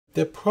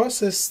The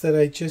process that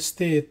I just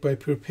did by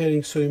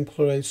preparing sodium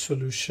chloride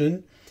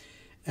solution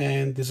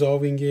and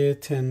dissolving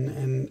it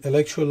and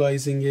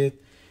electrolyzing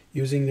it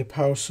using the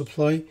power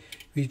supply,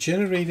 we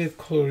generated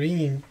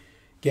chlorine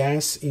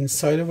gas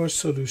inside of our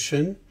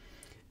solution,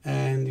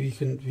 and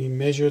we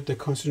measured the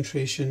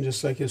concentration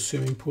just like a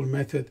swimming pool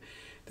method.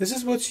 This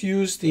is what's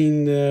used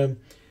in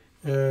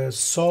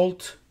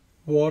salt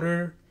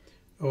water,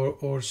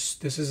 or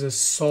this is a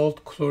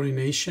salt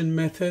chlorination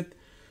method.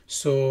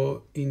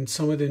 So in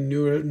some of the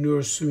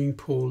newer swimming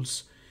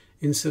pools,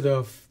 instead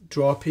of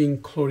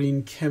dropping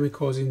chlorine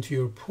chemicals into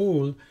your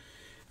pool,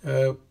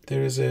 there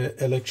is an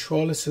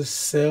electrolysis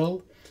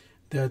cell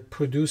that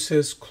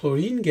produces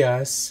chlorine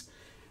gas,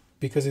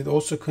 because it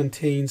also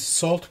contains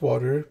salt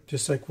water,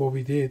 just like what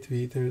we did.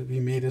 We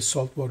made a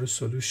salt water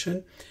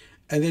solution,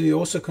 and then it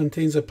also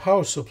contains a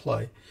power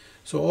supply.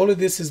 So all of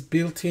this is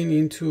built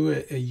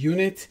into a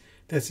unit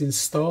that's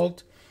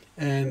installed,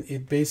 and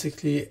it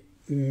basically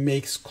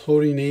makes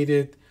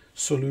chlorinated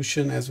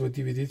solution as what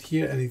we did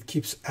here, and it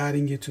keeps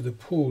adding it to the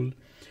pool.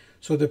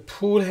 So the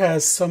pool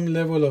has some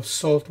level of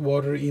salt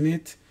water in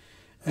it,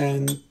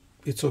 and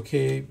it's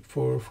okay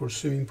for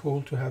swimming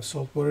pool to have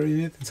salt water in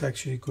it. It's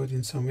actually good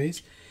in some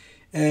ways.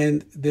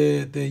 And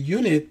the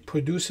unit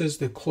produces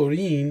the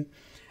chlorine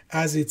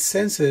as it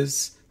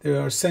senses. There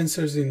are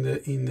sensors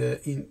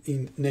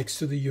in next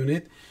to the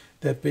unit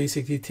that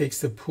basically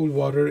takes the pool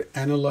water,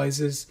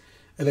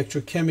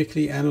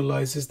 electrochemically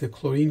analyzes the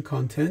chlorine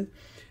content,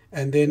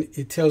 and then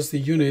it tells the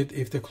unit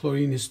if the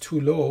chlorine is too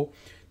low.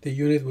 The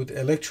unit would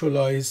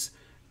electrolyze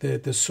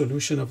the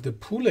solution of the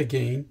pool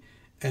again,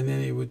 and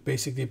then it would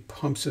basically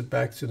pumps it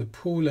back to the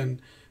pool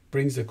and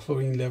brings the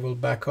chlorine level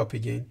back up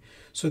again.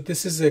 So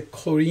this is a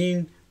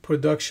chlorine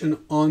production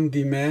on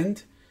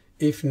demand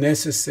if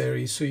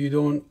necessary, so you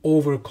don't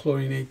over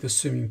chlorinate the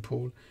swimming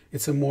pool.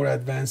 It's a more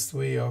advanced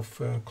way of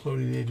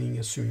chlorinating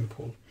a swimming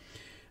pool.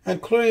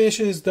 And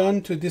chlorination is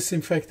done to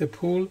disinfect the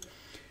pool,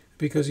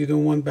 because you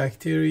don't want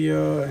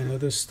bacteria and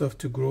other stuff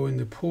to grow in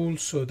the pool,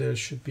 so there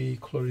should be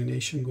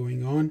chlorination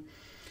going on.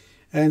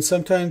 And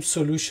sometimes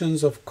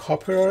solutions of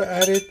copper are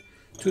added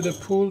to the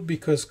pool,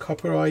 because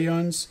copper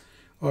ions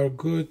are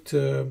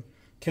good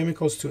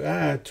chemicals to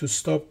add to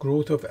stop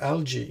growth of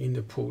algae in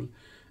the pool.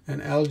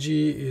 And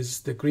algae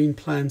is the green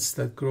plants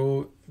that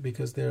grow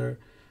because they're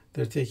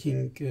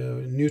taking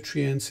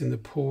nutrients in the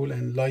pool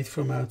and light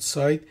from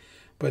outside,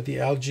 but the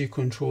algae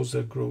controls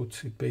their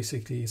growth. It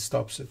basically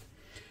stops it.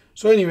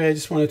 So anyway, I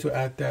just wanted to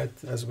add that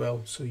as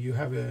well, so you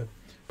have a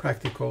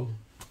practical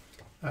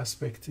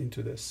aspect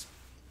into this.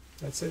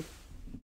 That's it.